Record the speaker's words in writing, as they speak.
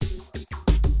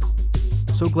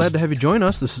So glad to have you join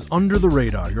us. This is Under the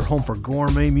Radar, your home for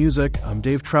gourmet music. I'm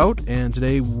Dave Trout, and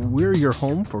today we're your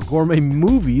home for gourmet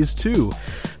movies, too.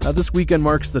 This weekend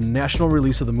marks the national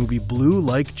release of the movie Blue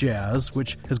Like Jazz,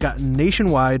 which has gotten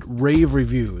nationwide rave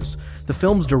reviews. The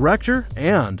film's director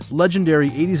and legendary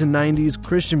 80s and 90s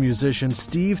Christian musician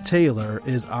Steve Taylor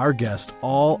is our guest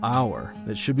all hour.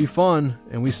 It should be fun,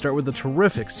 and we start with a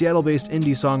terrific Seattle-based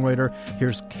indie songwriter.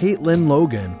 Here's Caitlin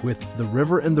Logan with The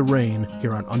River and the Rain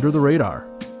here on Under the Radar.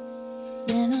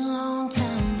 Been a long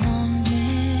time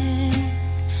wondering,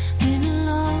 been a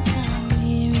long time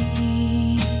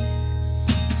weary,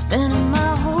 spending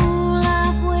my whole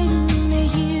life waiting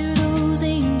to hear those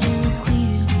angels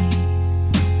clearly.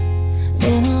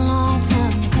 Been a long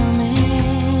time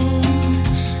coming,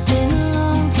 been a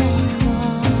long time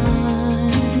gone,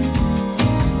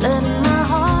 letting my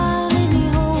heart lead me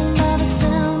home by the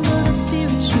sound of a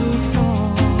spiritual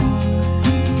song.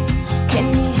 Can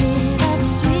you hear that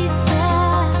sweet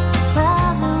sound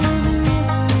rising with the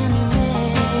river and the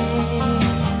rain?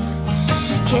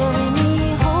 Carry me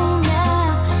home now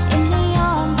in the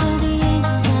arms of the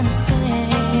angels and the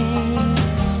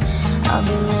saints. I'll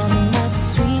be letting that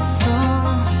sweet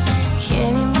song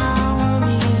carry my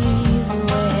worries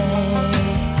away.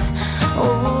 Oh,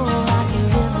 like a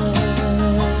river and the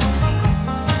rain.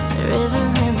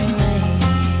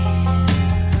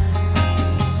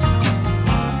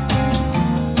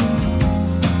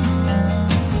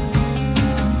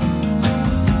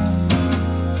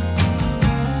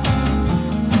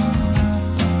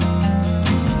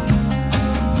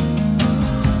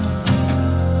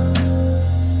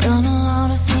 Done a lot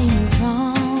of things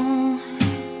wrong,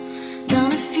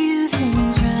 done a few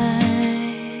things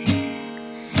right.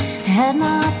 Had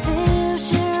my fair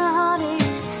share of heartache,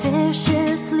 fair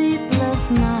share of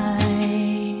sleepless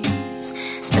nights.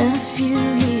 Spent a few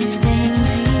years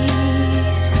angry,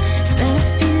 spent a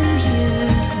few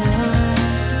years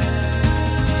lost.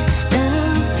 Spent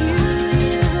a few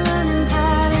years learning,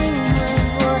 parting with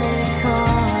what it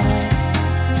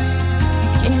costs.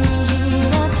 Can you hear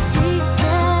that sweet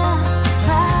sound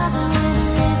rising with the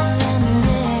river and the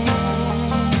rain?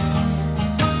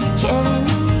 Carry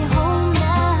me home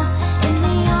now in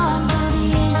the arms of the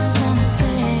angels and the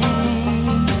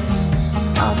saints.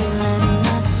 I'll be letting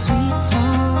that sweet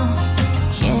song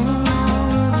carry my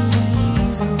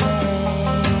worries away.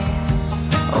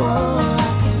 Oh,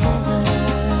 like the river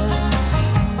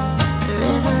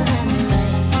and the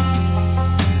rain.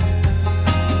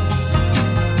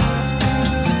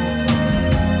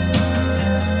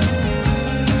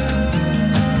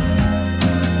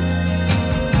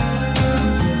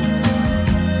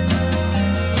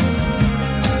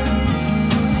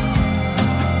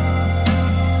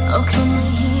 Oh, can you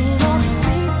hear that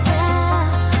sweet sound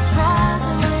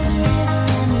rising with the river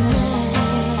and the rain?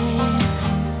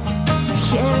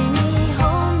 Carry me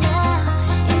home now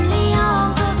in the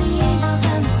arms of the angels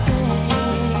and the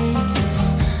saints.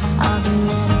 I'll be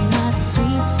letting that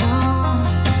sweet song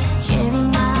carry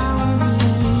my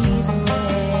worries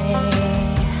away.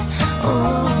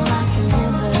 Oh, like the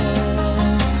river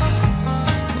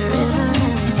and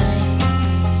the rain.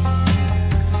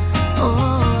 Oh,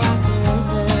 like the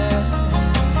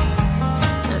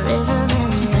river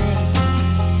and the rain.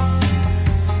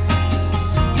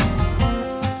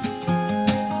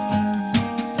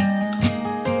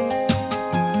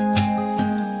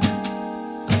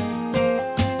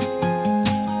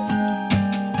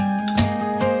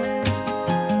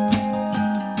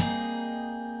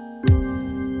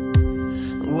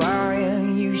 Why are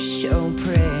you so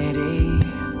pretty?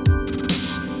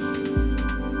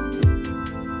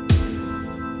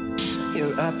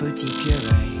 You're a petit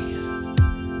puree.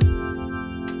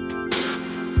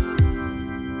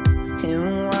 And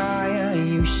why are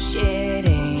you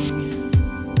sitting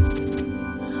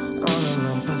on a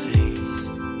lump of haze?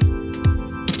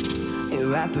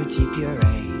 You're a petit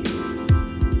puree.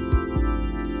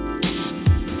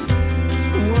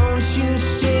 Won't you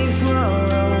stay for a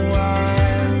while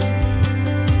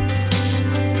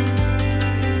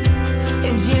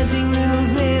and dancing with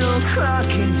those little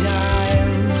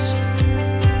crocodiles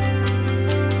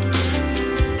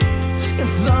and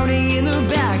floating in the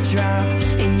backdrop,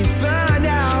 and you find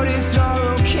out it's all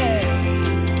okay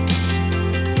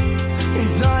and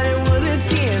thought it was a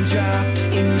teardrop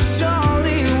and you saw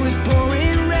it was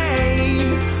pouring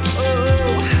rain.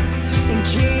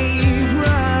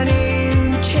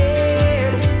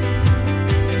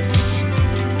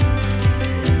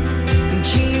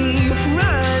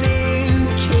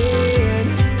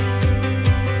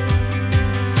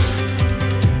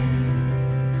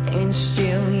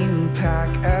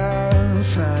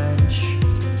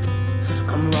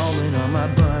 I'm rolling on my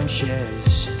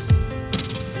bunches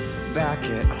back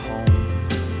at home.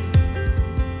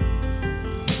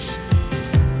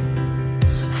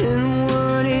 And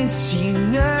would it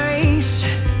seem nice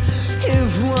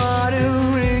if water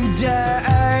and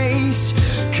dice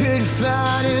could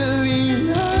finally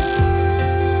love?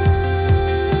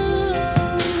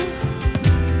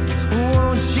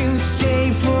 Won't you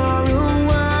stay for a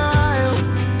while?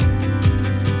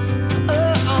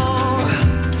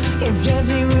 Oh, and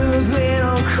dancing with those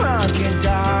little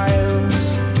crocodiles,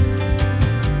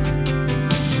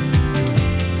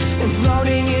 and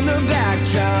floating in the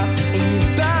backdrop, and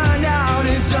you find out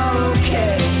it's all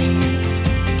okay.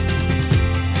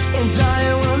 And thought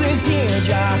it was a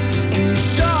teardrop, and you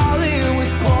saw it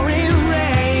was pouring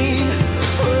rain.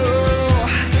 Oh,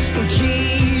 and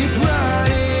keep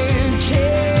running,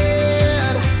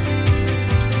 kid,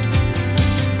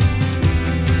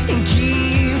 and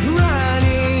keep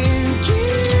running,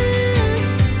 kid.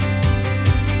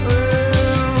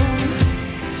 Oh,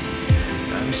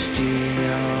 I'm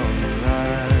still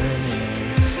running,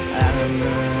 I'm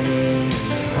running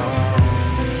home.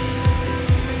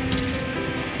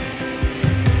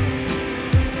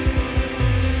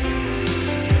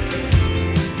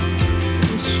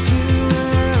 I'm still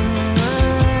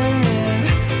running,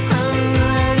 I'm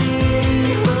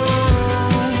running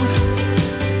home.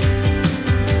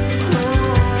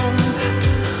 Home,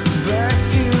 back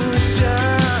to the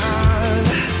start.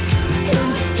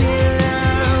 And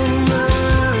still I'm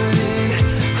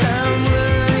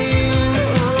running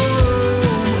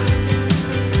home.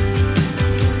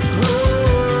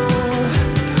 Home,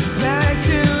 back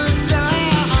to the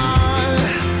start.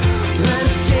 And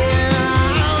still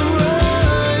I'm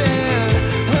running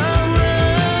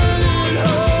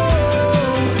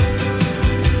home.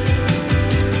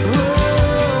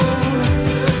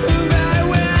 Home, back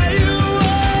where you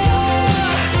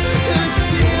are. And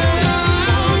still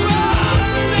I'm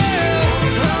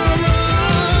running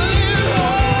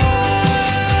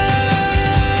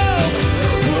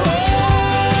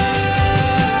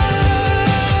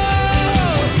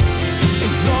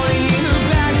Falling in the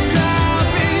backdrop,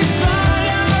 and you find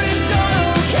out it's all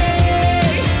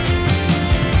okay.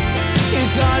 You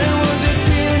thought it was a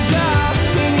teardrop,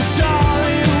 and you saw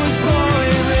it was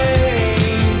pouring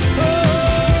rain.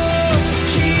 Oh,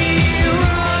 keep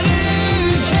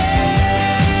running,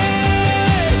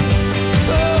 kid.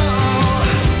 Oh,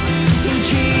 and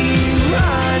keep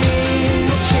running,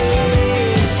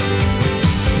 kid.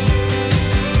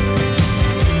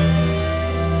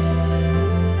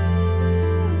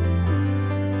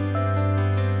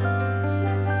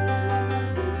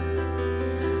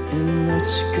 And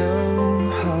let's go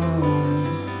home.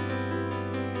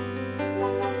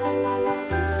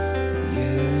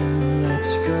 Yeah,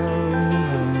 let's go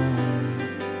home.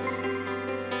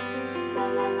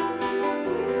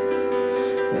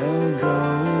 We're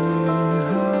going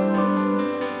home.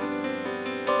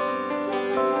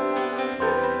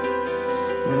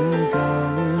 We're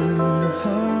going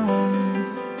home.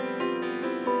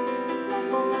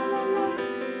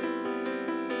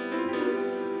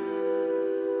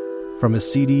 From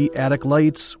his CD, Attic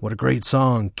Lights, what a great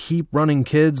song, Keep Running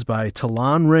Kids by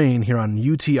Talon Rain here on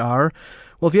UTR.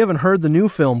 Well, if you haven't heard, the new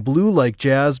film Blue Like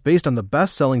Jazz, based on the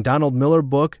best-selling Donald Miller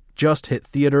book, just hit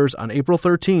theaters on April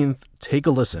 13th. Take a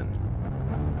listen.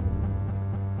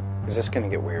 Is this gonna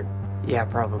get weird? Yeah,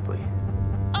 probably.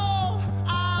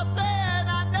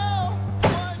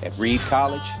 At Reed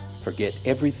College, forget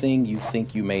everything you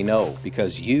think you may know,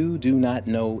 because you do not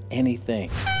know anything.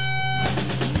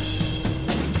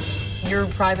 Your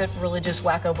private religious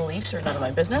wacko beliefs are none of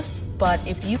my business. But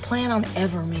if you plan on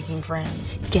ever making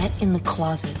friends, get in the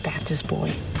closet, Baptist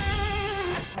boy.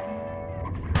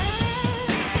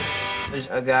 There's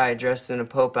a guy dressed in a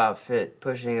Pope outfit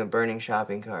pushing a burning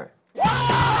shopping cart.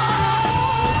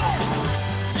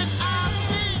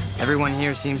 Everyone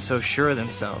here seems so sure of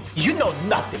themselves. You know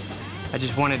nothing. I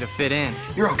just wanted to fit in.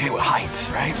 You're okay with heights,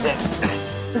 right?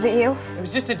 Was it you? It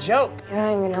was just a joke. You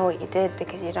don't even know what you did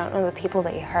because you don't know the people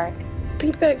that you hurt.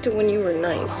 Think back to when you were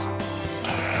nice.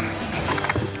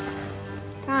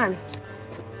 Don,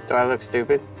 Do I look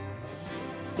stupid?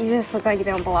 you just look like you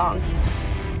don't belong.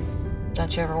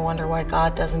 Don't you ever wonder why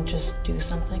God doesn't just do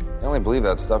something? You only believe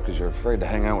that stuff because you're afraid to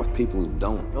hang out with people who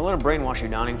don't. Don't let them brainwash you,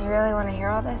 Donnie. You really want to hear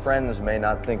all this? Friends may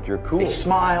not think you're cool. They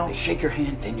smile, they shake your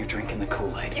hand, then you're drinking the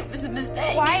Kool-Aid. It was a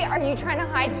mistake. Why are you trying to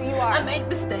hide who you are? I made a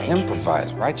mistake.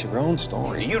 Improvise, write your own The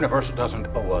story. universe doesn't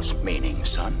owe us meaning,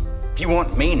 son. If you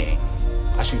want meaning,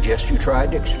 I suggest you try a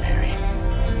dictionary.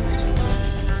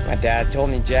 My dad told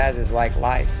me jazz is like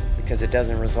life because it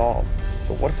doesn't resolve.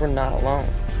 But what if we're not alone?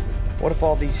 What if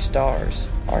all these stars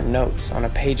are notes on a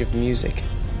page of music,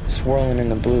 swirling in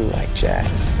the blue like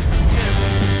jazz?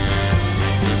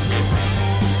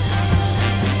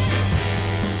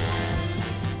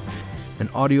 An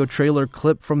audio trailer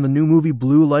clip from the new movie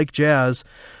Blue Like Jazz.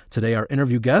 Today our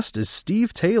interview guest is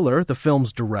Steve Taylor, the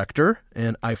film's director,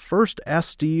 and I first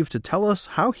asked Steve to tell us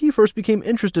how he first became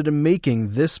interested in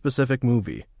making this specific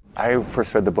movie. I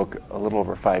first read the book a little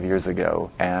over 5 years ago,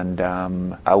 and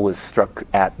I was struck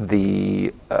at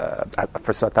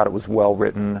first I thought it was well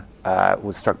written,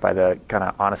 was struck by the kind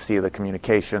of honesty of the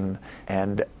communication,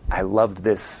 and I loved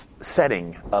this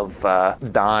setting of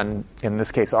Don, in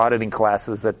this case, auditing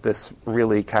classes at this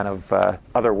really kind of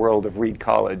other world of Reed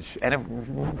College. And it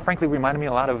frankly reminded me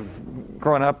a lot of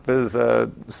growing up as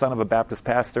a son of a Baptist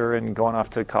pastor and going off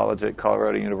to college at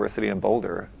Colorado University in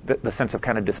Boulder. The sense of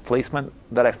kind of displacement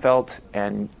that I felt,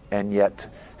 and yet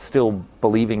still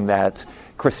believing that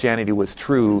Christianity was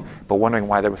true, but wondering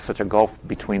why there was such a gulf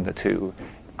between the two.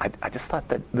 I just thought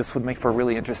that this would make for a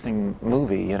really interesting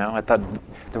movie. You know, I thought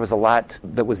there was a lot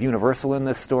that was universal in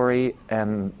this story,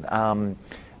 and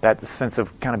that sense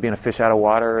of kind of being a fish out of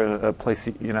water, a place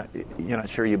you're not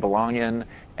sure you belong in,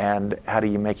 and how do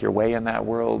you make your way in that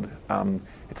world.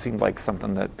 It seemed like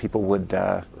something that people would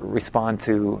respond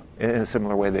to in a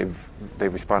similar way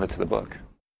they've responded to the book.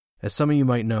 As some of you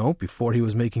might know, before he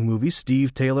was making movies,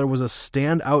 Steve Taylor was a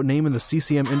standout name in the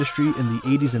CCM industry in the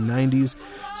 80s and 90s,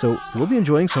 so we'll be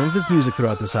enjoying some of his music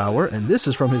throughout this hour, and this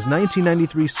is from his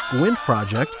 1993 Squint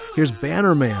project. Here's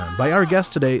Banner Man by our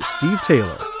guest today, Steve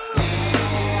Taylor.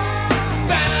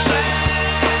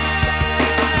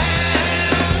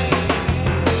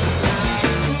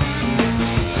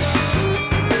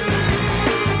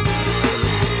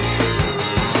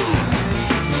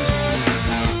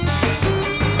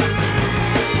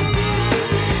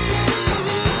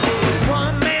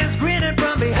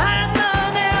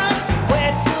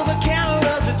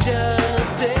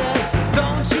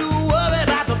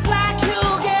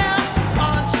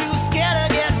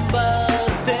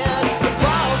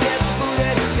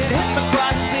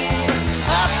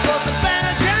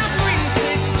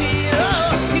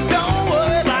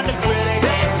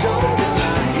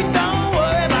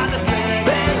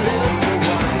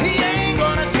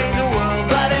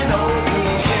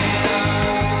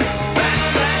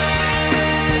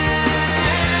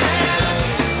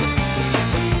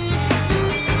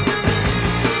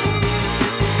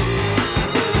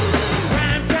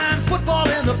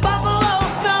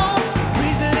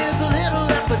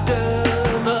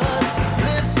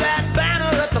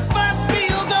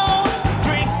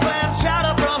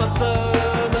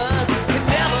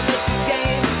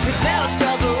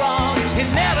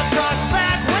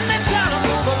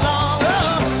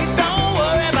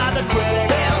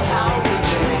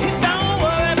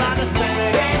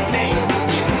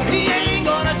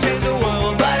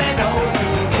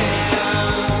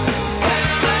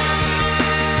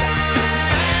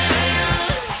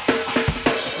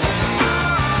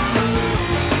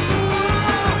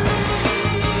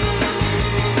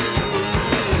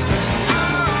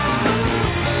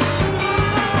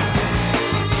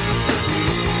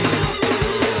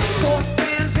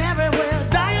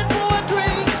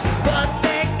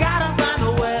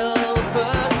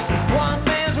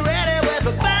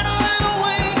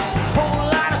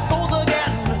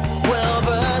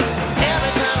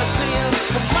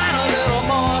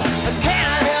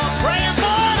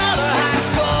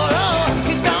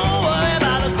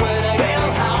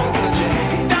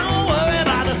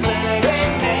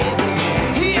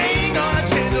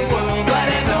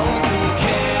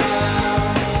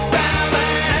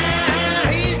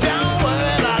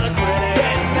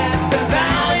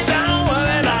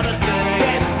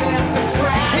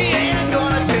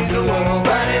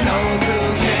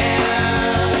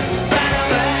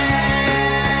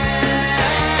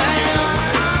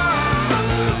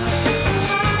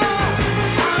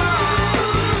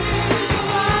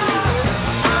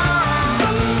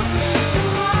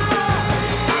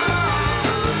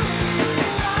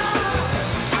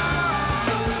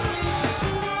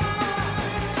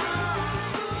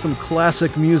 Some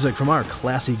classic music from our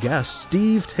classy guest,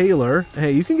 Steve Taylor.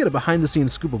 Hey, you can get a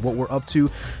behind-the-scenes scoop of what we're up to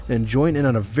and join in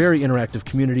on a very interactive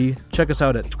community. Check us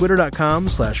out at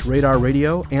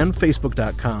twitter.com/radarradio and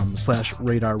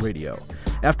facebook.com/radarradio.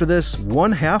 After this,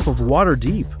 one half of Water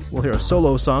Deep. We'll hear a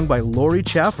solo song by Lori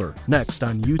Chaffer, next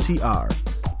on UTR.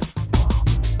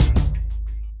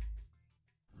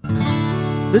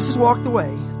 This is Walk the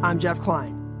Way. I'm Jeff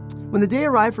Klein. When the day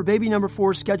arrived for baby number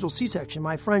 4's scheduled C-section,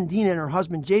 my friend Dina and her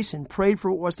husband Jason prayed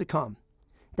for what was to come.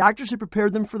 Doctors had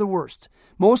prepared them for the worst.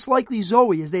 Most likely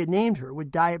Zoe, as they had named her, would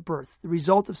die at birth, the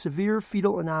result of severe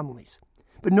fetal anomalies.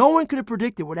 But no one could have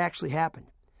predicted what actually happened.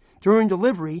 During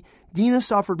delivery, Dina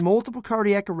suffered multiple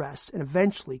cardiac arrests and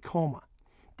eventually coma.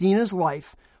 Dina's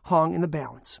life hung in the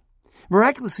balance.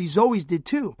 Miraculously, Zoe's did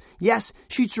too. Yes,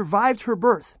 she'd survived her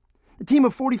birth. The team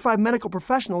of 45 medical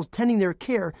professionals tending their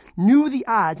care knew the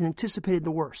odds and anticipated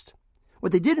the worst.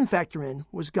 What they didn't factor in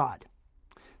was God.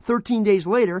 13 days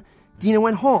later, Dina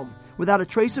went home without a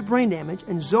trace of brain damage,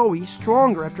 and Zoe,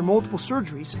 stronger after multiple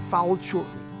surgeries, followed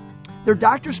shortly. Their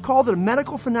doctors called it a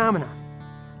medical phenomenon.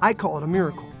 I call it a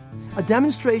miracle, a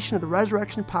demonstration of the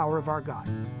resurrection power of our God.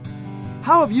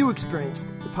 How have you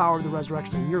experienced the power of the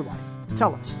resurrection in your life?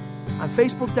 Tell us on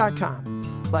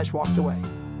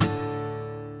Facebook.com/walkedaway.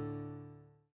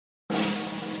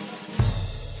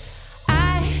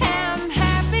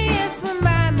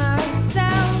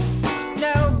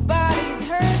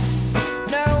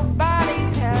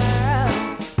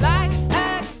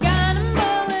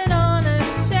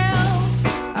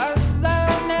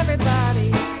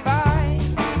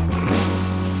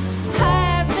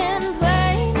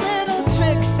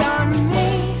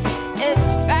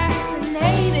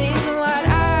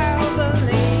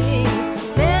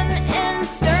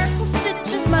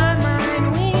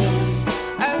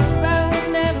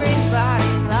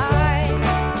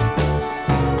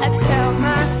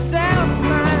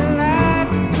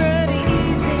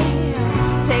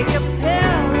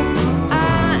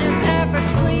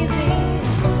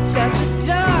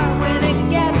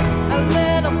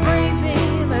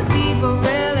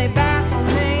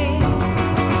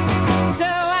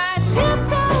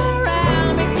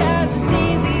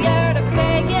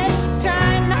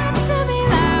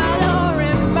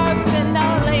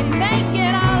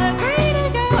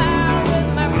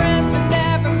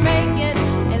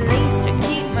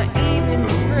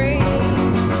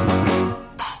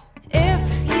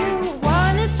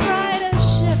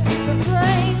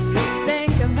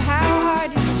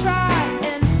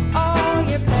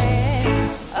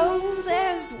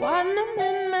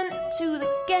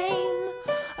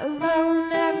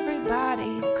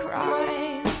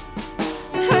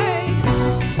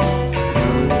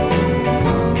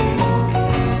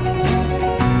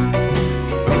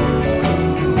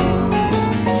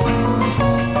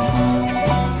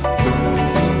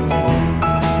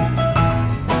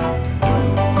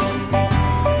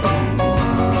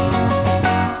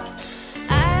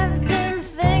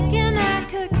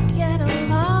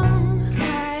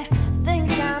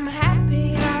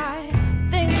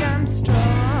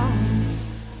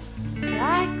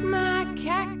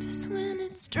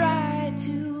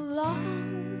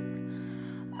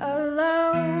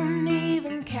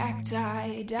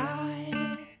 Die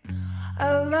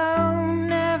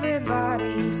alone,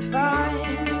 everybody's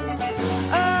fine.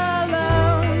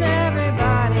 Alone,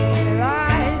 everybody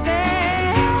lies.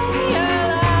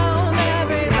 Alone,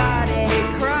 everybody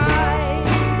cries.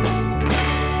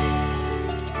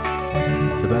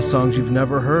 The best songs you've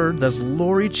never heard, that's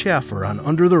Lori Chaffer on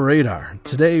Under the Radar.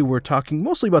 Today we're talking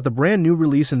mostly about the brand new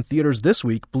release in theaters this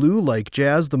week, Blue Like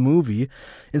Jazz, the movie.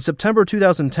 In September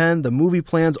 2010, the movie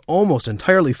plans almost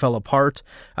entirely fell apart.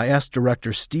 I asked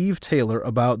director Steve Taylor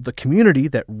about the community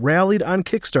that rallied on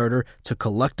Kickstarter to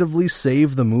collectively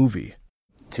save the movie.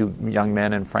 Two young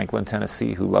men in Franklin,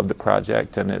 Tennessee who loved the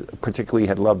project and particularly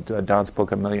had loved Don's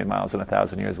book, A Million Miles in a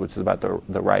Thousand Years, which is about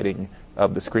the writing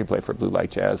of the screenplay for Blue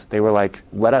Like Jazz. They were like,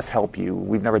 let us help you.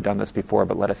 We've never done this before,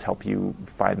 but let us help you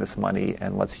find this money,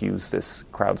 and let's use this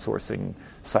crowdsourcing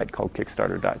site called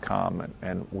Kickstarter.com,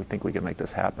 and we think we can make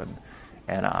this happen.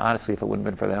 And honestly, if it wouldn't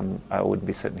have been for them, I wouldn't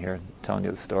be sitting here telling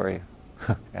you the story.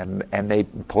 and they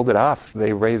pulled it off.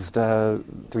 They raised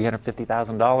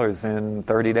 $350,000 in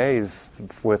 30 days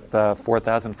with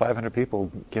 4,500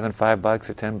 people giving $5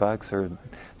 or $10 or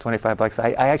 $25.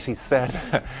 I actually said,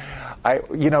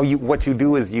 what you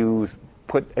do is you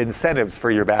put incentives for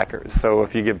your backers. So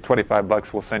if you give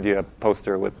 $25, we'll send you a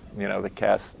poster with the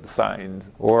cast signed,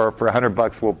 or for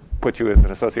 $100, we'll put you as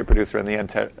an associate producer in the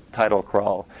end title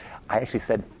crawl. I actually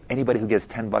said, anybody who gives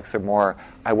 $10 or more,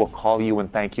 I will call you and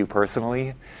thank you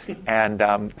personally. And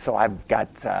so I've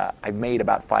made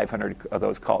about 500 of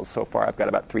those calls so far. I've got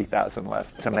about 3,000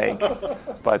 left to make.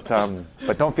 But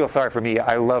don't feel sorry for me.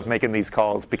 I love making these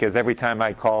calls because every time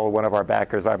I call one of our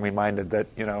backers, I'm reminded that,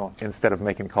 instead of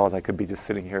making calls, I could be just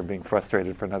sitting here being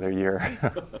frustrated for another year,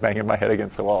 banging my head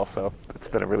against the wall. So it's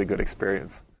been a really good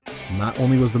experience. Not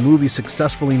only was the movie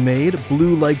successfully made,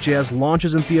 Blue Like Jazz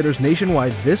launches in theaters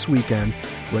nationwide this weekend.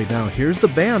 Right now, here's the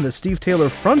band that Steve Taylor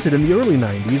fronted in the early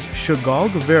 90s,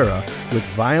 Chagall Guevara, with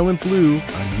Violent Blue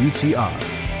on UTR.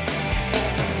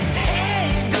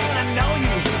 Hey,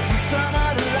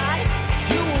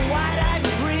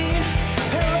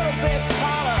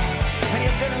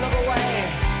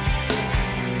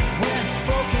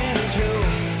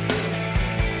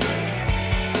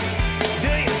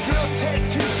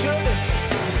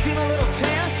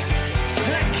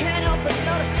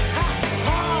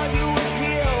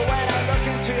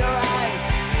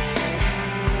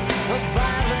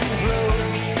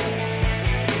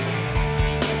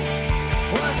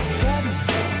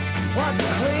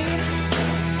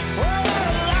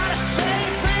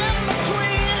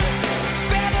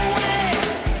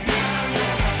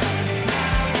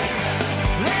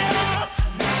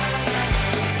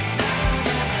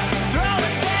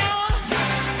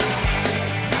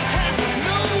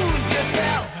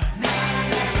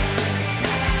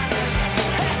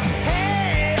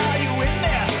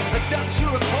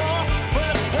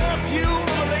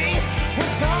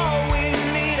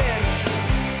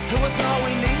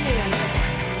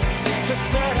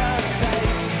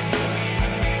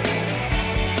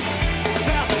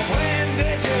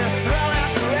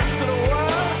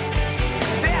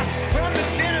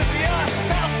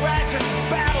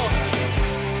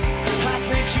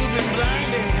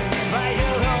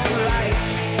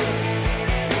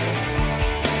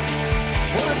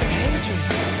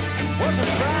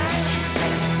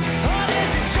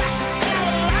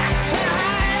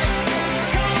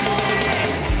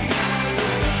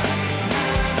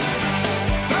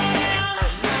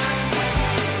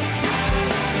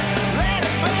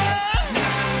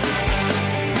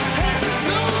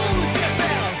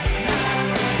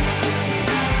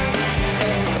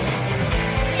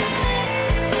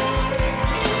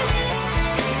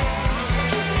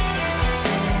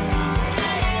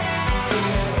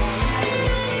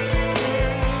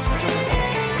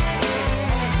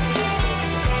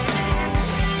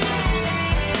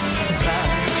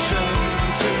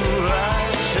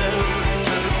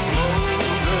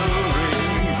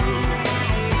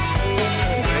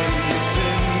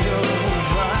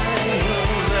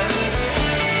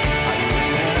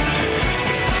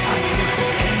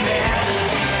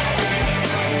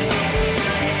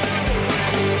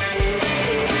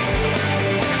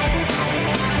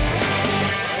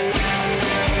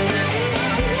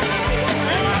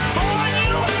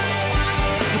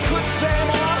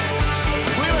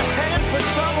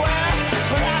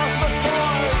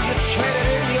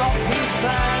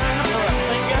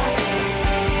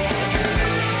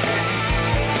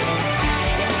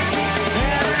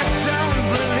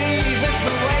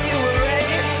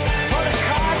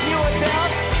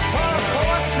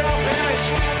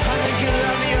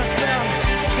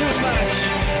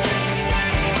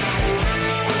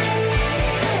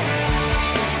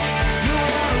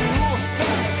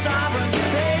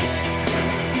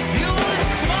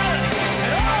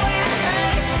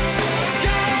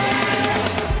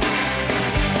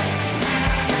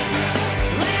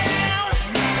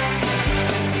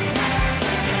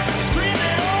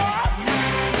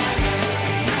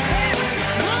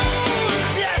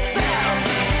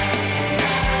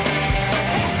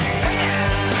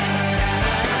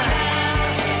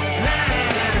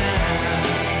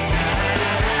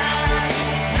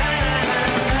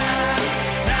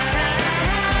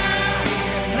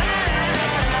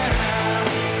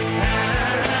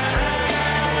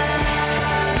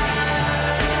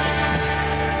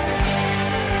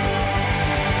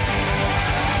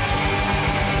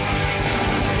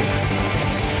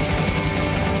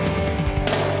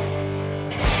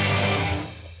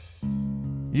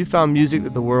 You found music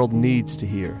that the world needs to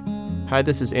hear. Hi,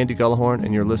 this is Andy Gullahorn,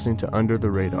 and you're listening to Under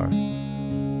the Radar.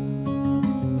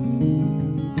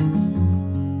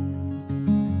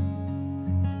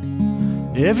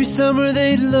 Every summer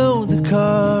they'd load the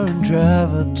car and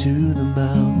drive up to the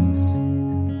mountains.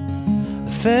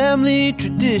 A family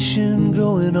tradition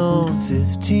going on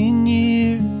 15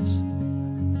 years.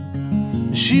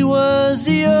 She was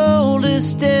the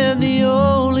oldest and the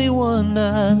only one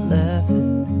not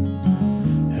laughing.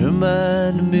 Her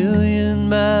mind a million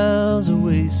miles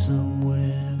away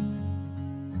somewhere.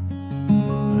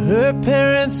 Her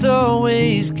parents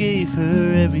always gave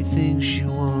her everything she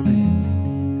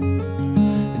wanted,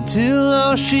 till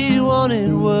all she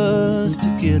wanted was to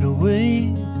get away.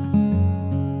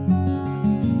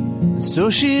 And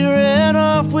so she ran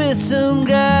off with some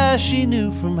guy she knew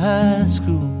from high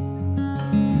school.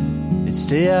 They'd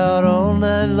stay out all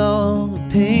night long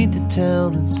and paint the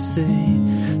town and say,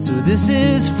 so this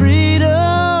is freedom,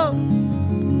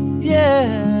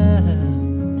 yeah.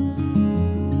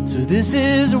 So this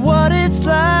is what it's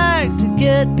like to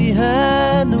get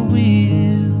behind the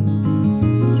wheel.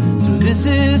 So this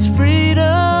is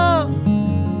freedom,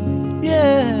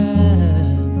 yeah.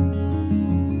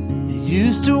 I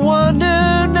used to wonder,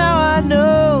 now I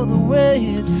know the way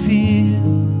it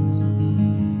feels.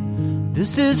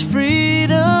 This is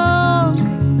freedom.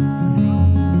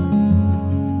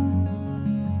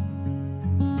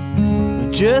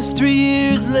 But just 3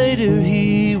 years later,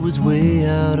 he was way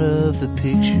out of the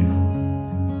picture.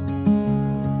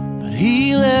 But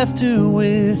he left her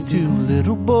with 2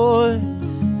 little boys.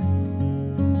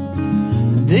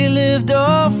 They lived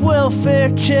off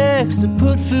welfare checks to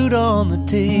put food on the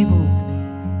table.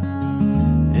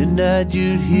 At night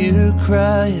you'd hear her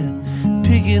crying,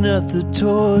 picking up the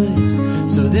toys.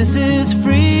 So this is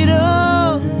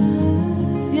freedom,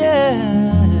 yeah.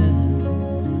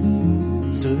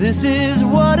 So this is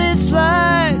what it's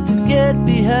like to get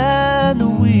behind the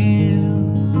wheel.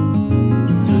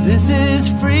 So this is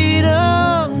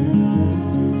freedom,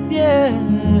 yeah.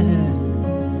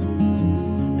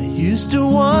 Used to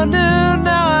wonder,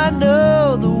 now I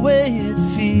know the way it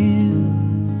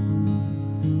feels.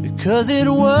 Because it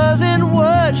wasn't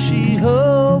what she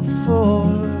hoped for.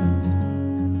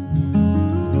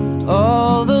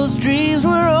 All those dreams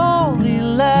were only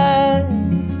lies.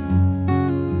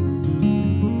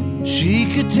 She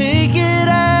could take it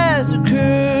as a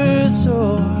curse,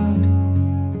 or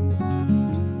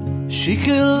she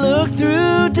could look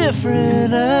through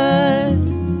different eyes.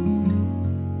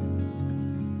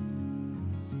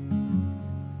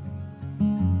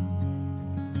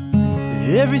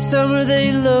 Every summer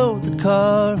they load the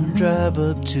car and drive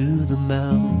up to the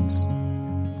mountains.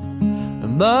 A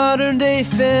modern day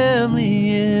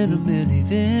family in a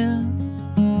minivan.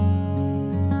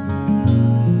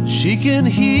 She can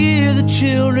hear the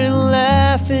children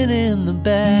laughing in the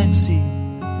backseat.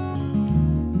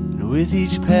 And with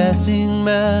each passing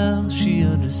mile she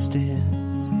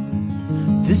understands.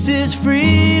 This is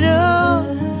freedom,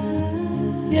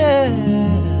 yeah.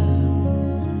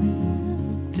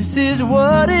 This is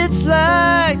what it's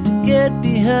like to get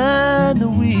behind the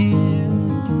wheel.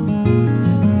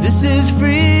 This is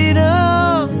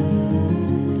freedom,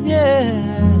 yeah.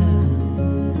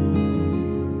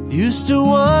 Used to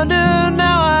wonder,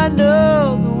 now I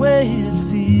know the way it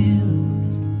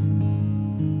feels.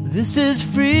 This is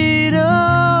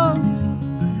freedom.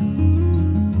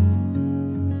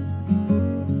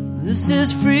 This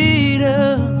is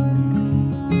freedom.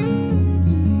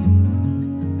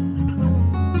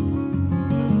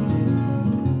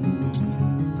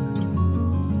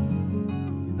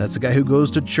 That's a guy who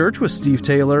goes to church with Steve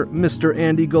Taylor, Mr.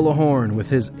 Andy Gullahorn, with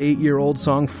his 8-year-old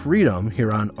song Freedom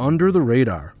here on Under the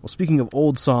Radar. Well, speaking of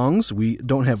old songs, we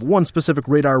don't have one specific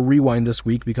Radar Rewind this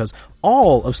week because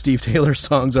all of Steve Taylor's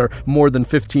songs are more than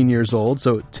 15 years old,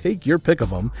 so take your pick of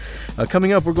them.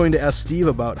 Coming up, we're going to ask Steve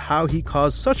about how he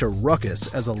caused such a ruckus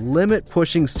as a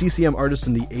limit-pushing CCM artist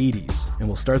in the 80s. And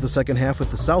we'll start the second half with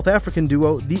the South African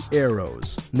duo The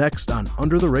Arrows, next on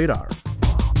Under the Radar.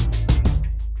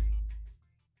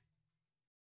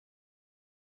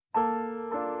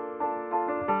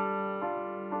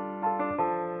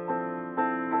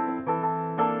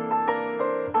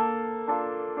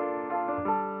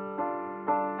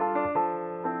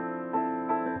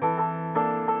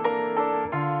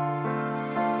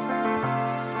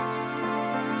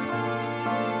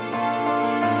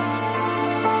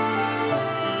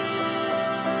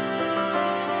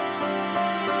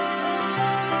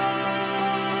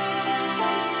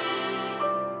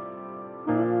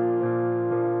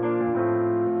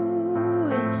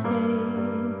 is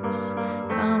this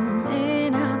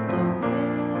coming out the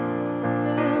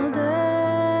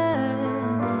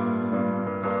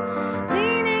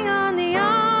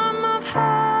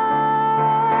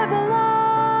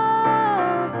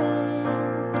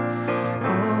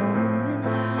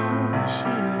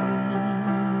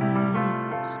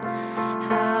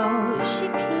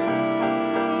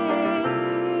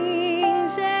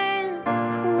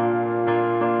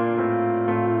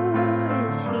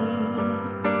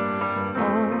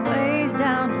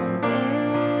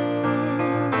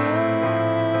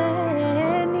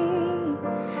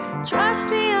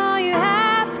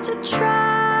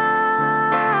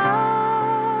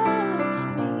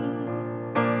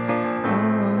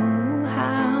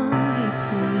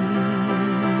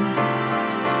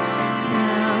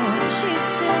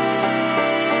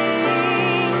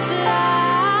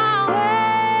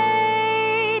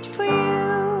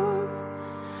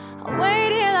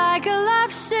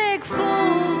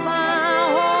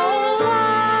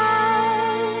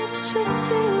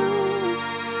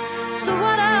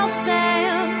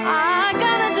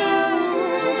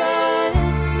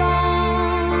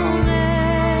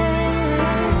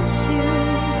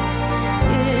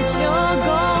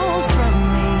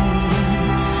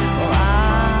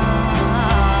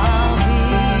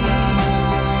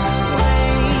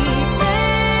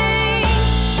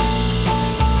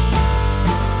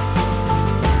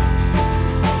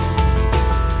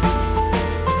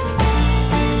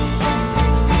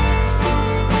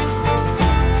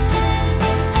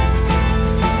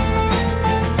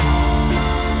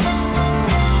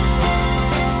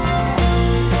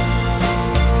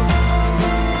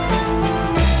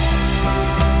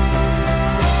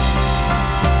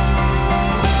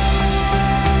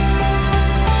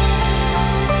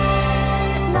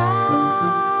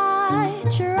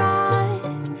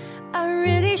tried. I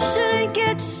really shouldn't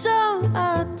get so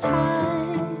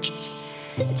uptight.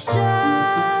 It's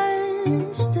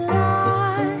just that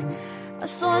I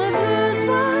sort of lose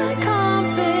my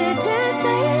confidence.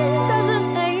 It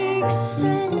doesn't make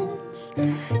sense.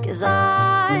 'Cause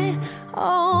I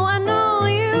know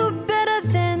you better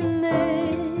than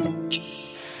this.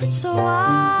 So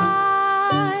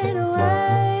wide awake,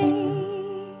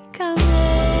 I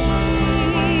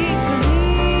make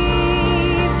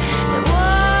believe that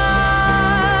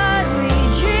what we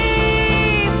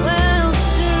dream will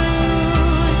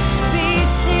soon be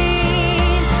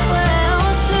seen. Will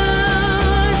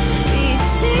soon be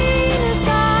seen as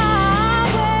I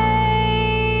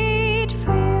wait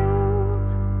for you.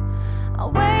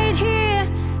 I'll wait here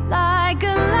like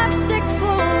a lovesick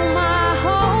fool. My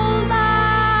whole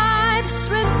life's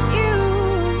with you.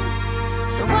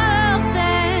 So what else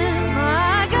am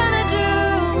I gonna do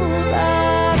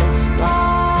but as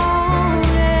long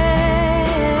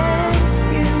as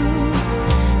you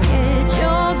get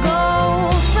your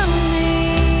gold from me,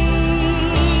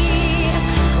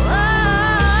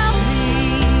 I'll be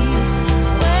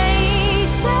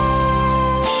waiting.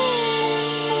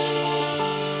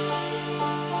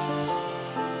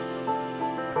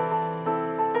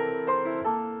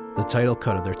 The title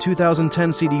cut of their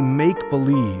 2010 CD, Make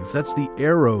Believe. That's the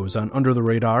Arrows on Under the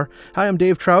Radar. Hi, I'm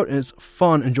Dave Trout, and it's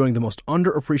fun enjoying the most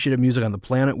underappreciated music on the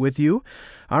planet with you.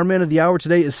 Our man of the hour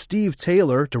today is Steve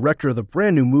Taylor, director of the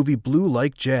brand new movie Blue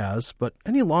Like Jazz, but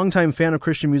any longtime fan of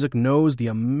Christian music knows the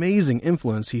amazing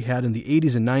influence he had in the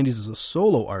 80s and 90s as a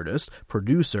solo artist,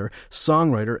 producer,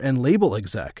 songwriter, and label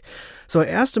exec. So I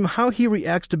asked him how he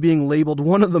reacts to being labeled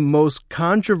one of the most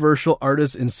controversial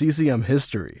artists in CCM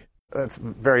history. That's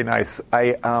very nice.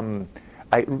 I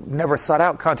never sought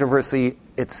out controversy.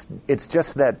 It's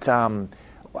just that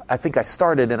I think I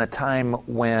started in a time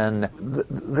when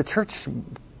the church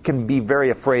can be very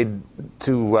afraid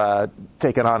to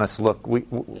take an honest look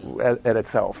at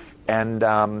itself, and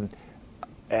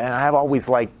I've always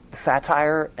liked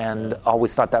satire and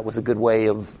always thought that was a good way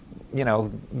of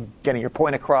getting your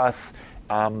point across,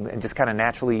 and just kind of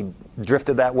naturally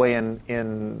drifted that way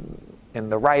in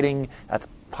the writing. That's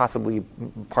possibly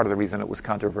part of the reason it was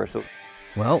controversial.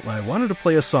 Well, I wanted to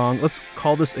play a song. Let's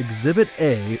call this Exhibit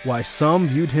A, Why Some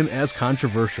Viewed Him as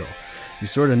Controversial. You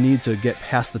sort of need to get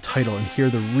past the title and hear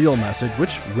the real message,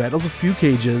 which rattles a few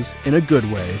cages in a good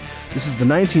way. This is the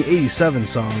 1987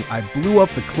 song, I Blew Up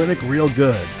the Clinic Real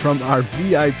Good, from our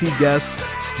VIP guest,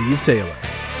 Steve Taylor.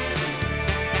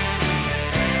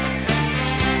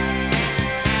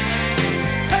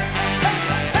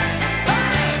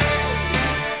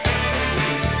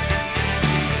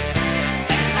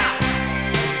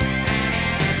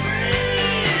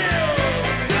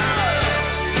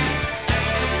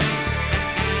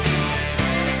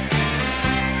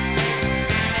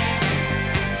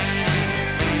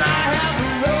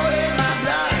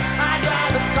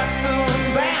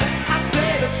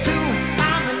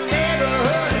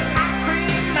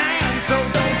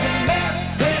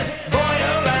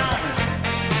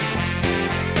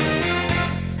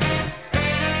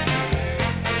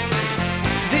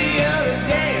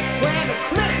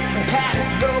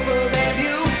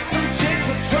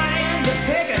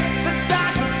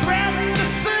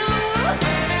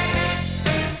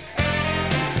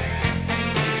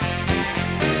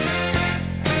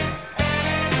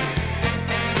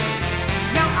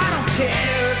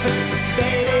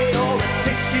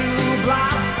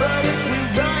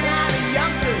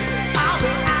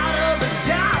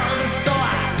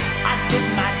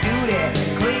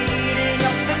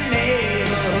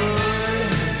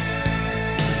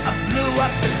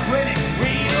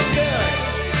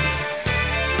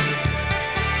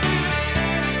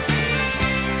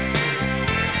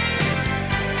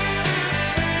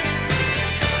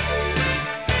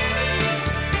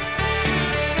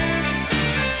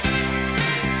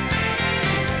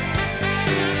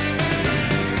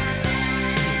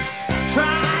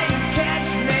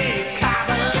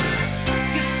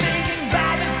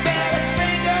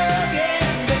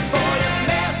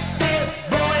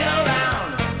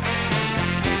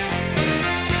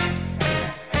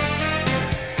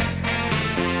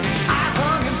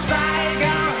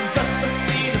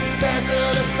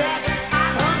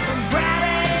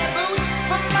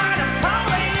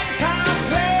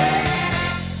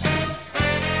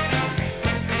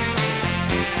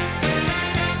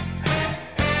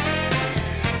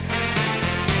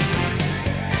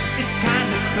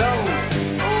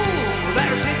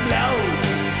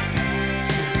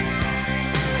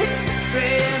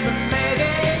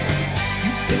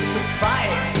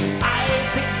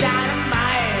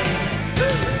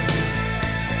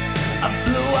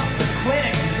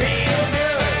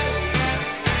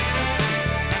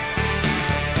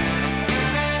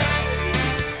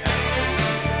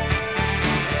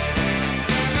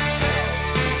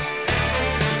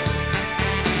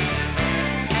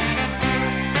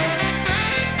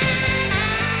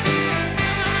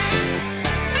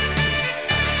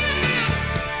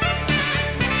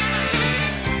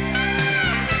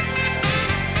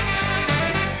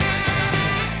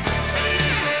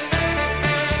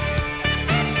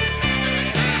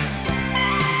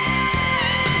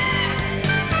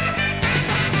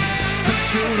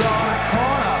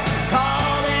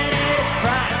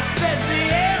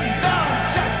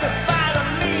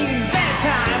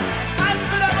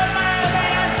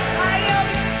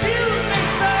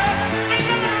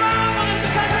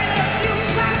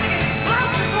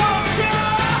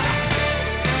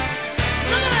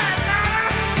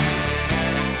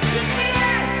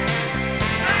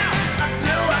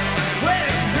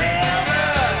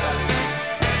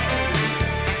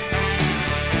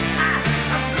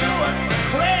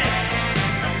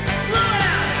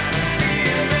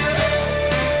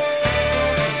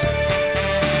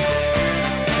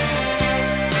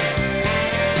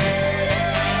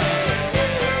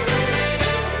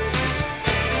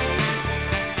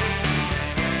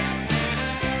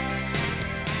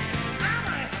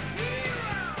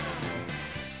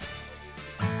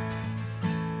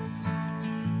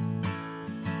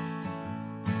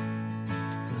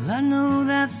 Well, I know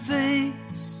that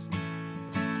face,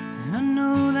 and I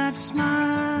know that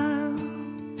smile,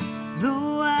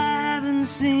 though I haven't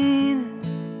seen it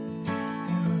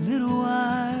in a little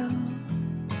while.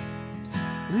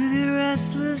 With your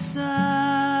restless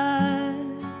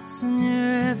eyes and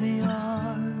your heavy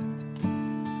heart,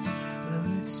 well,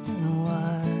 it's been a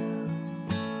while.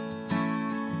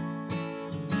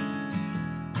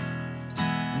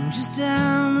 I'm just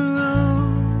down the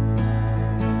road,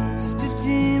 it's a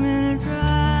 15-minute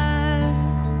ride,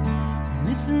 and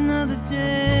it's another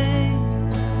day,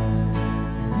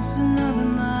 and it's another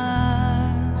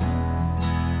mile,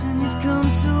 and you've come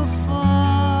so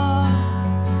far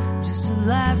just to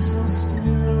lie so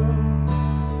still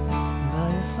by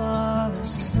your father's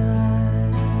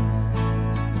side.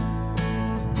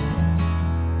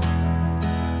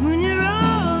 When you're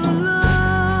all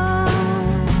alone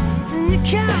and you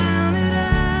count it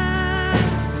out,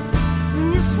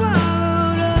 when you're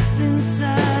swallowed up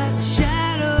inside the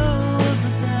shadow of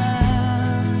a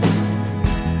town,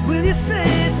 with your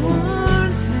faith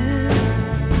worn thin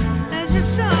as your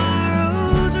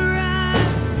sorrows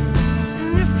rise,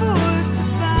 and you're forced to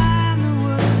find the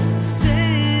words to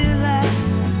say your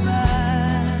last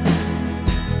goodbye.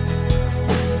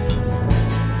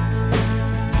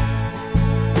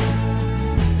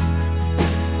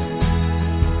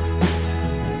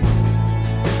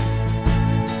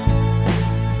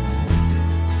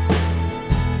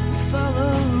 You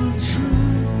follow the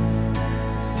truth,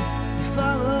 you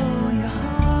follow your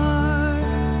heart,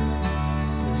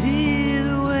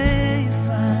 either way you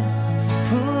find it's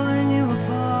pulling you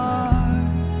apart.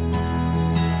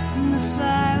 In the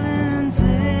silent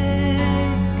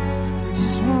ache that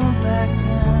just won't back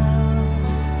down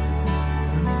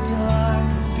in the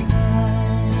darkest night.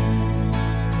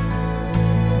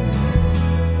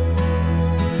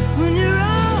 When you're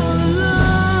all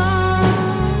alone,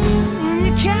 when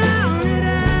you count it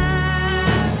out,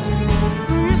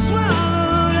 when you're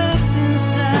swallowed up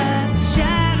inside the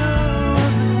shadow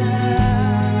of a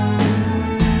town,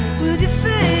 with your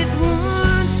faith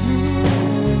worn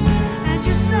thin as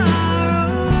your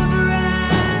sorrows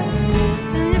rise,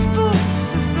 and you're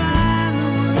forced to find the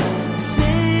words to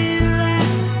say your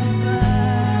last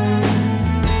goodbye.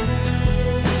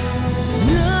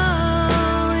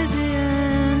 No is the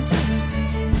answer's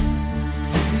here.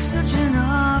 You're such an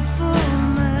awful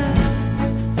mess.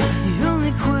 You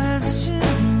only question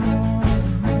more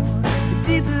and more, the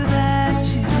deeper that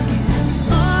you get.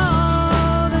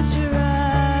 All that your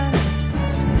eyes can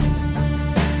see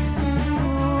is the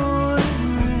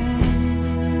pouring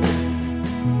rain.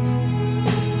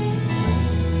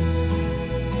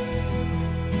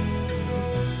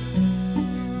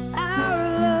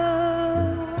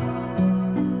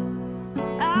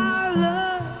 Our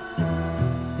love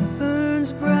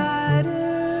burns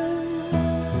brighter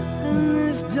than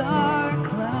this dark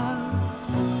cloud.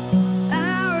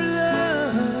 Our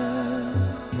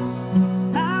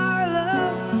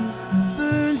love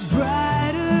burns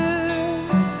brighter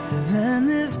than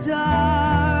this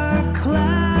dark cloud.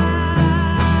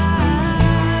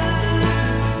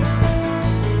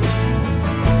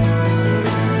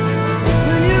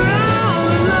 When you're all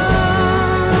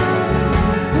alone,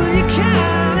 when you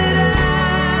count it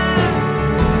out,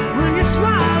 when you're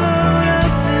swallowed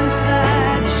up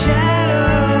inside the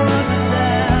shadow of a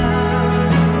town,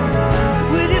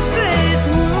 with your faith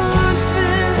worn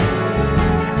thin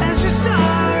as your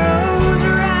sorrows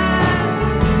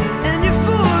rise, and you're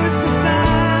forced to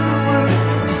find the words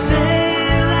to say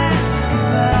your last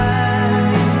goodbye.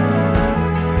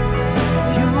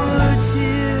 Your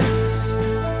tears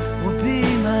will be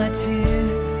my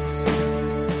tears.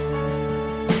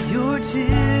 Your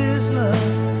tears,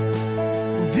 love,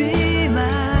 will be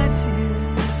my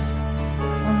tears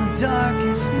on the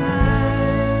darkest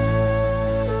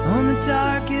night, on the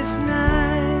darkest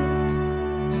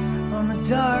night, on the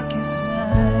darkest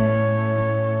night,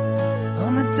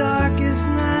 on the darkest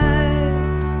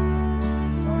night,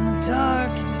 on the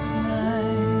darkest night.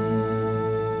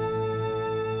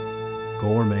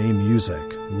 Gourmet music.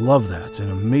 Love that.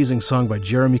 An amazing song by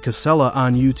Jeremy Casella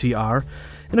on UTR.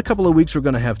 In a couple of weeks, we're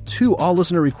going to have 2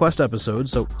 all-listener request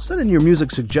episodes, so send in your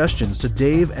music suggestions to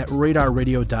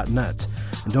dave@radarradio.net.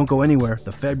 And don't go anywhere,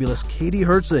 the fabulous Katie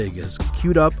Herzig is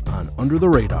queued up on Under the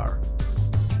Radar.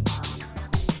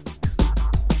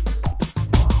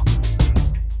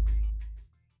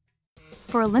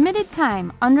 For a limited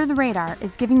time, Under the Radar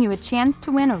is giving you a chance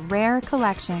to win a rare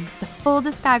collection, the full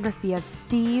discography of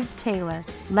Steve Taylor,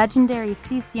 legendary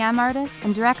CCM artist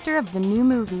and director of the new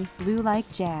movie Blue Like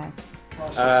Jazz.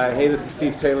 Hey, this is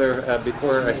Steve Taylor.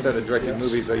 Before I started directing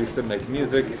movies, I used to make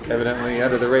music. Evidently,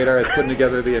 Under the Radar is putting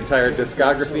together the entire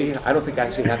discography. I don't think I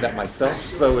actually have that myself,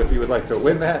 so if you would like to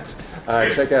win that,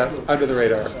 check out Under the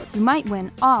Radar. You might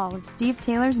win all of Steve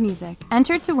Taylor's music.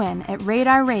 Enter to win at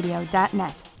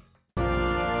radarradio.net.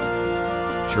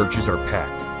 Churches are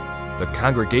packed. The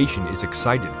congregation is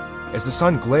excited as the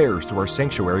sun glares through our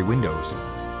sanctuary windows.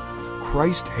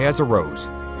 Christ has arose.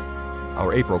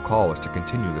 Our April call is to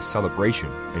continue the celebration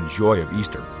and joy of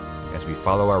Easter as we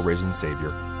follow our risen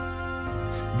Savior.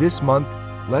 This month,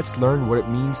 let's learn what it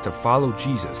means to follow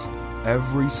Jesus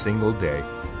every single day.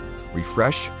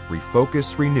 Refresh,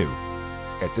 refocus, renew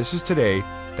at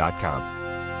thisistoday.com.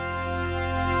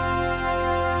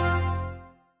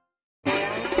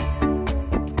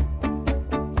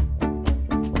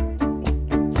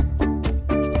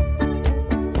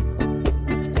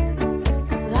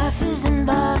 Life is in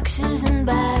boxes in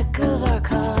back of our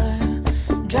car,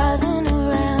 driving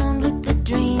around with the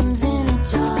dreams in a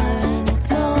jar, and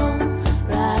it's all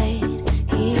right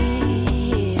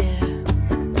here.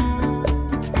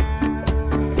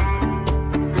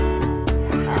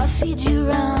 I'll feed you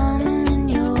ramen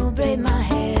and you'll braid my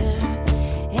hair.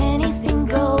 Anything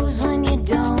goes when you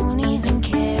don't even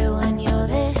care, when you're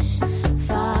this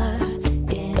far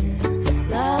in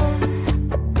love.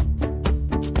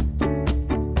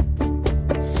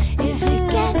 If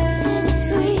it gets any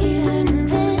sweeter than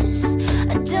this,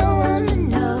 I don't wanna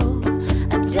know,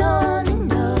 I don't wanna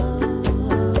know.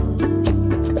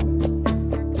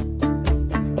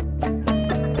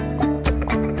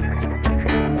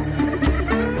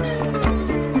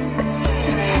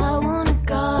 I want a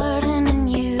garden and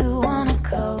you want a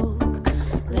Coke.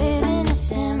 Living is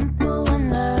simple when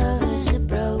lovers are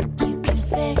broke. You can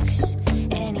fix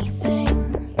anything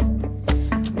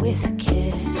with a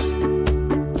kiss.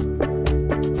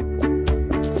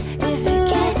 If it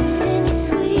gets any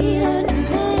sweeter than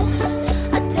this,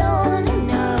 I don't wanna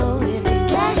know. If it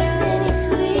gets any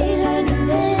sweeter than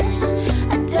this,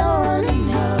 I don't wanna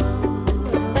know.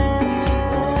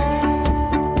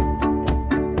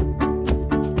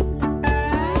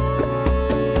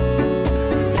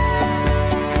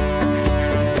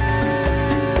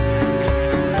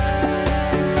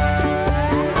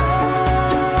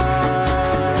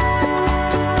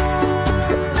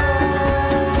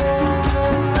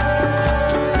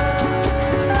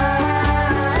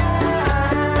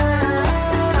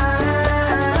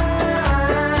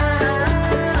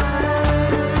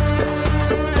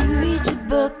 You read your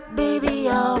book, baby,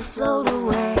 I'll float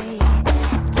away.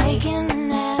 Taking a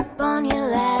nap on your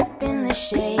lap in the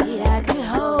shade. I could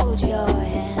hold your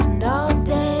hand all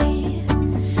day.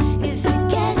 If it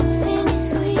gets any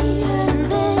sweeter than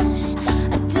this,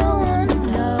 I don't wanna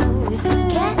know. If it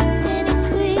gets any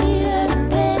sweeter than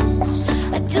this,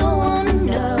 I don't wanna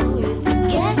know. If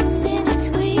it gets any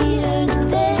sweeter than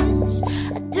this,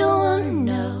 I don't wanna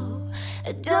know.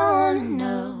 I don't wanna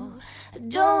know. I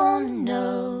don't wanna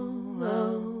know.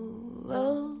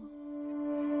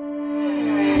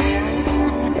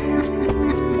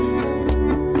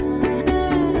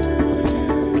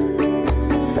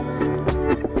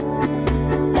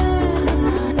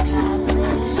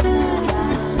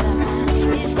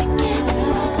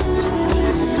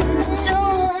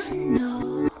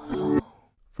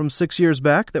 From 6 years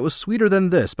back, that was Sweeter Than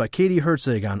This by Katie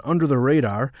Herzig on Under the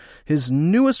Radar. His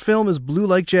newest film is Blue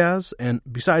Like Jazz, and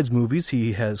besides movies,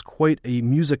 he has quite a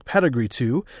music pedigree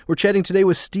too. We're chatting today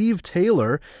with Steve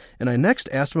Taylor, and I next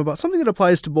asked him about something that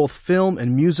applies to both film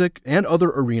and music and other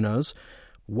arenas.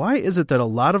 Why is it that a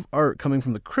lot of art coming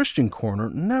from the Christian corner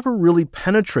never really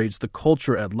penetrates the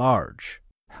culture at large?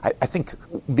 I think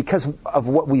because of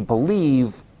what we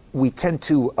believe, we tend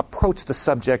to approach the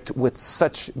subject with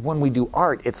such, when we do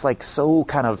art, it's like so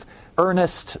kind of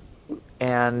earnest.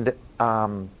 And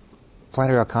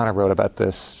Flannery O'Connor wrote about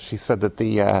this. She said that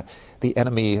the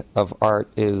enemy of art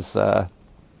is,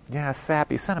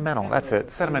 sappy, sentimental. That's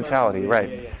it, sentimentality,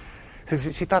 right. So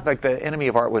she thought like the enemy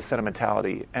of art was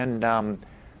sentimentality. And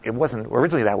it wasn't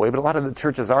originally that way, but a lot of the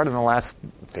church's art in the last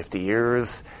 50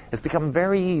 years has become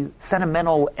very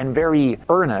sentimental and very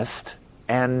earnest.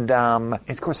 And,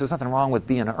 of course, there's nothing wrong with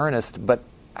being earnest, but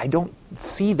I don't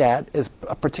see that as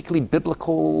a particularly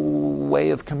biblical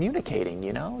way of communicating,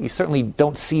 you know? You certainly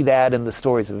don't see that in the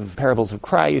stories of parables of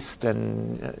Christ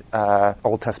and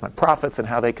Old Testament prophets and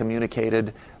how they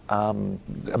communicated.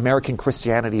 American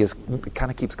Christianity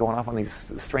kind of keeps going off on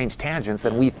these strange tangents,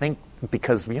 and we think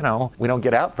because, you know, we don't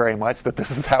get out very much that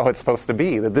this is how it's supposed to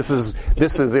be, that this is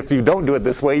if you don't do it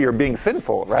this way, you're being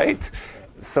sinful, right?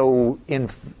 So in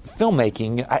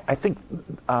filmmaking, I think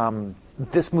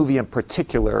this movie in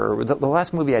particular, the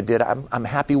last movie I did, I'm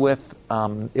happy with.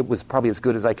 It was probably as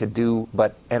good as I could do,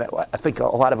 and I think a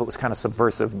lot of it was kind of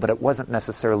subversive, but it wasn't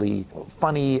necessarily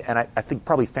funny, and I think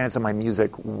probably fans of my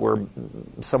music were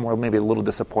somewhere maybe a little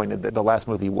disappointed that the last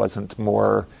movie wasn't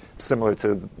more similar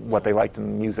to what they liked in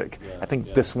the music. I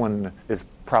think this one is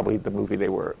probably the movie they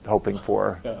were hoping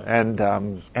for. And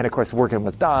of course, working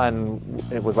with Don,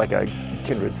 it was like a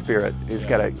kindred spirit. He's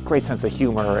got a great sense of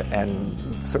humor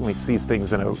and certainly sees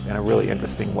things in a really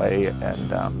interesting way,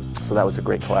 and so that was a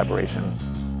great collaboration.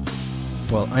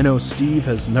 Well, I know Steve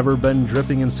has never been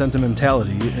dripping in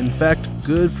sentimentality. In fact,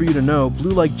 good for you to know,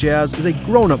 Blue Like Jazz is a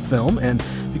grown-up film, and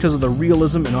because of the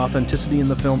realism and authenticity in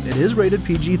the film, it is rated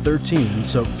PG-13,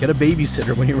 so get a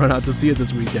babysitter when you run out to see it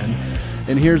this weekend.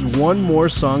 And here's one more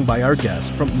song by our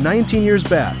guest from 19 years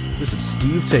back. This is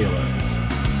Steve Taylor.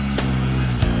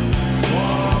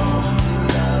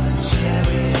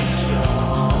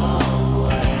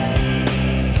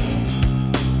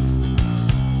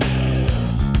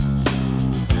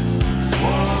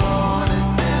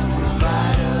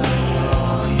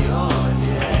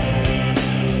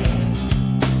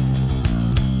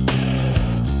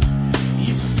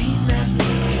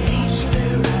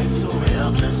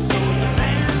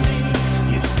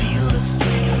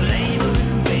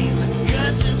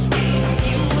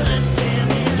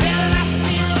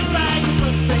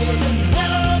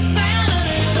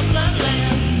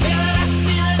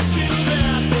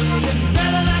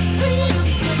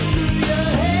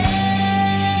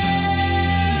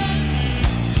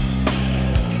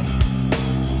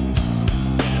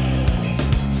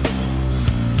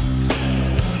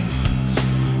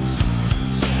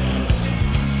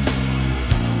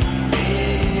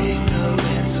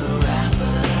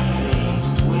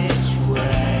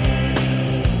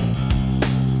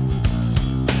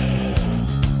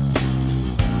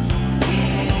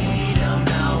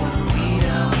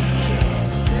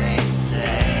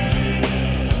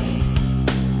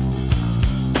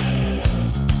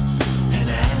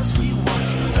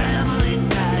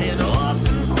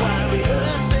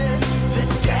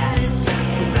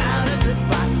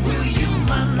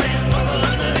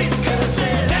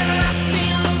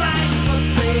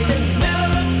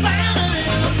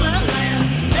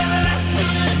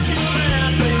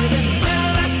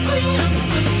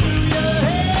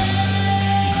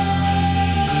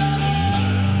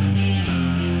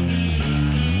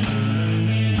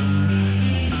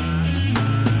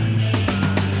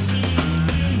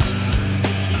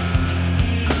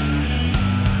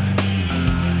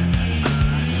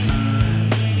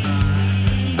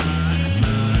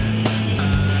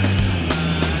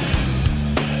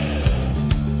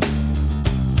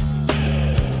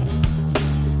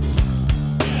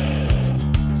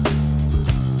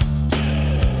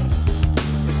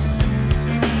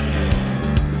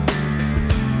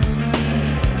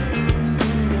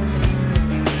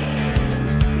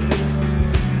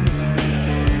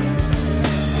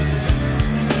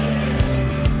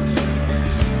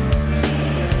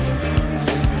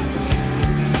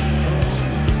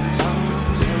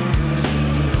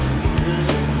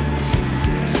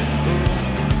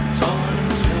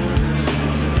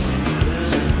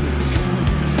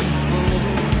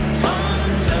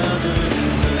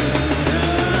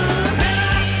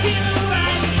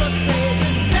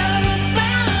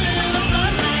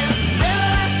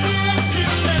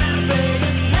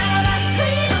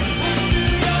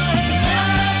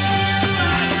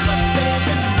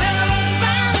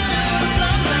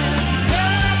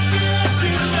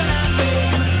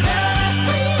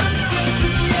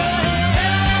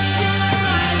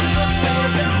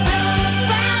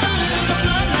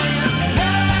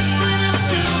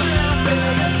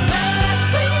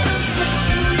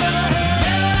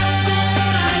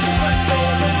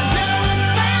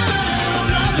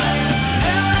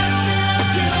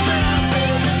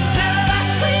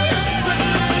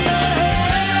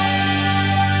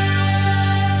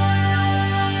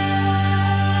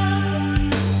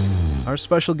 Our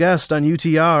special guest on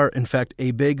UTR, in fact,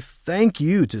 a big thank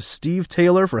you to Steve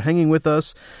Taylor for hanging with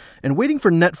us. And waiting for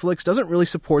Netflix doesn't really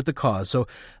support the cause, so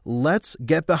let's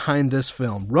get behind this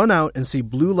film. Run out and see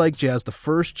Blue Like Jazz the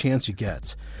first chance you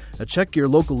get. Check your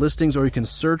local listings, or you can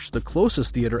search the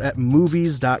closest theater at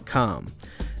movies.com.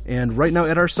 And right now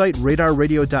at our site,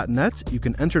 radarradio.net, you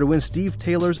can enter to win Steve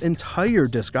Taylor's entire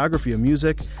discography of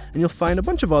music, and you'll find a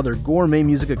bunch of other gourmet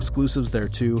music exclusives there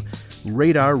too,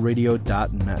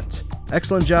 radarradio.net.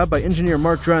 Excellent job by engineer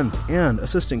Mark Drenth and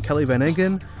assistant Kelly Van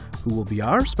Engen, who will be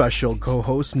our special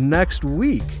co-host next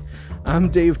week. I'm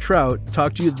Dave Trout.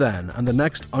 Talk to you then on the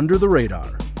next Under the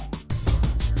Radar.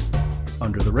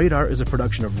 Under the Radar is a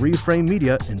production of Reframe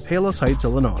Media in Palos Heights,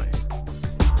 Illinois.